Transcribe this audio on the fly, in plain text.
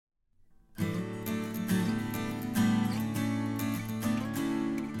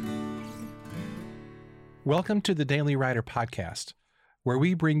Welcome to the Daily Writer Podcast, where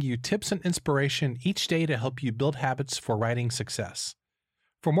we bring you tips and inspiration each day to help you build habits for writing success.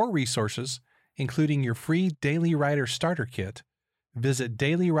 For more resources, including your free Daily Writer Starter Kit, visit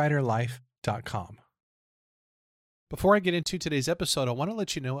dailywriterlife.com. Before I get into today's episode, I want to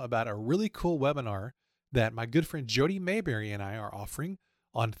let you know about a really cool webinar that my good friend Jody Mayberry and I are offering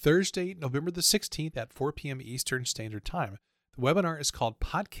on Thursday, November the 16th at 4 p.m. Eastern Standard Time. The webinar is called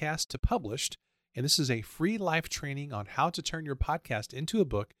Podcast to Published, and this is a free live training on how to turn your podcast into a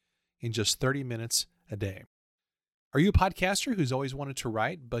book in just 30 minutes a day. Are you a podcaster who's always wanted to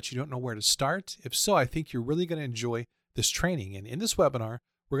write, but you don't know where to start? If so, I think you're really going to enjoy this training. And in this webinar,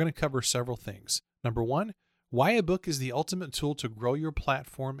 we're going to cover several things. Number one, why a book is the ultimate tool to grow your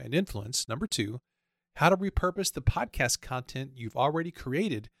platform and influence. Number two, how to repurpose the podcast content you've already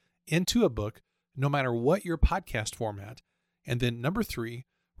created into a book, no matter what your podcast format. And then number three,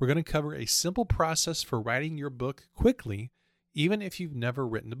 we're going to cover a simple process for writing your book quickly, even if you've never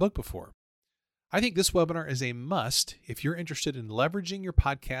written a book before. I think this webinar is a must if you're interested in leveraging your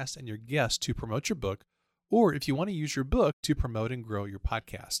podcast and your guests to promote your book, or if you want to use your book to promote and grow your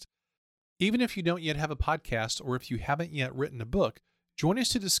podcast. Even if you don't yet have a podcast, or if you haven't yet written a book, join us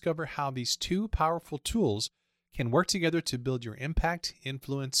to discover how these two powerful tools can work together to build your impact,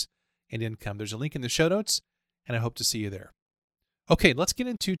 influence, and income. There's a link in the show notes, and I hope to see you there. Okay, let's get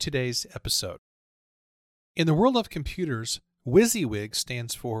into today's episode. In the world of computers, WYSIWYG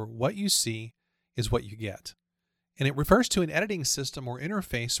stands for What You See is What You Get. And it refers to an editing system or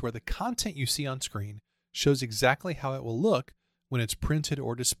interface where the content you see on screen shows exactly how it will look when it's printed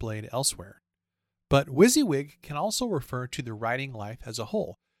or displayed elsewhere. But WYSIWYG can also refer to the writing life as a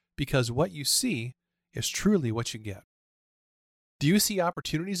whole, because what you see is truly what you get. Do you see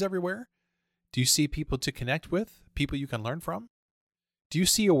opportunities everywhere? Do you see people to connect with, people you can learn from? Do you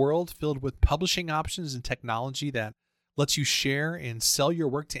see a world filled with publishing options and technology that lets you share and sell your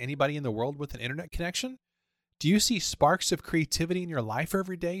work to anybody in the world with an internet connection? Do you see sparks of creativity in your life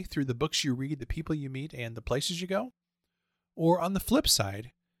every day through the books you read, the people you meet, and the places you go? Or on the flip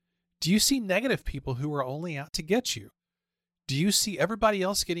side, do you see negative people who are only out to get you? Do you see everybody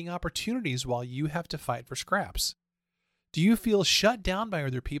else getting opportunities while you have to fight for scraps? Do you feel shut down by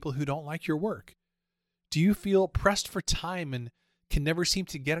other people who don't like your work? Do you feel pressed for time and can never seem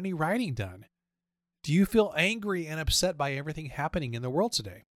to get any writing done? Do you feel angry and upset by everything happening in the world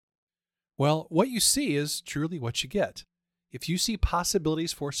today? Well, what you see is truly what you get. If you see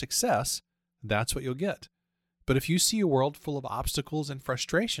possibilities for success, that's what you'll get. But if you see a world full of obstacles and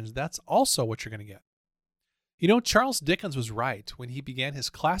frustrations, that's also what you're going to get. You know, Charles Dickens was right when he began his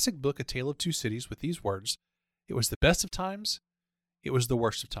classic book, A Tale of Two Cities, with these words: "It was the best of times, it was the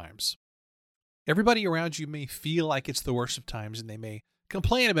worst of times." Everybody around you may feel like it's the worst of times, and they may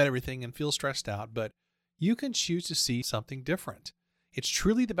complain about everything and feel stressed out, but you can choose to see something different. It's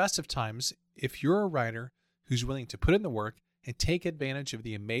truly the best of times if you're a writer who's willing to put in the work and take advantage of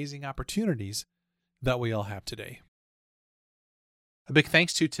the amazing opportunities that we all have today. A big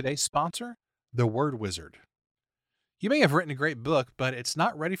thanks to today's sponsor, The Word Wizard. You may have written a great book, but it's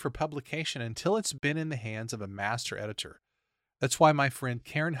not ready for publication until it's been in the hands of a master editor. That's why my friend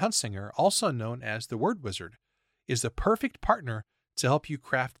Karen Hunsinger, also known as The Word Wizard, is the perfect partner to help you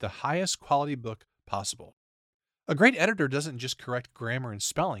craft the highest quality book possible. A great editor doesn't just correct grammar and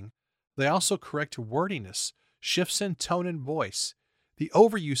spelling, they also correct wordiness, shifts in tone and voice, the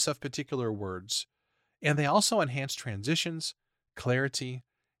overuse of particular words, and they also enhance transitions, clarity,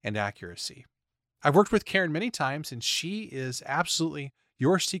 and accuracy. I've worked with Karen many times, and she is absolutely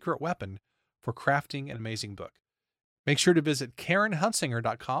your secret weapon for crafting an amazing book. Make sure to visit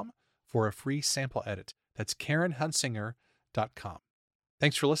KarenHunsinger.com for a free sample edit. That's KarenHunsinger.com.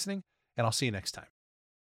 Thanks for listening, and I'll see you next time.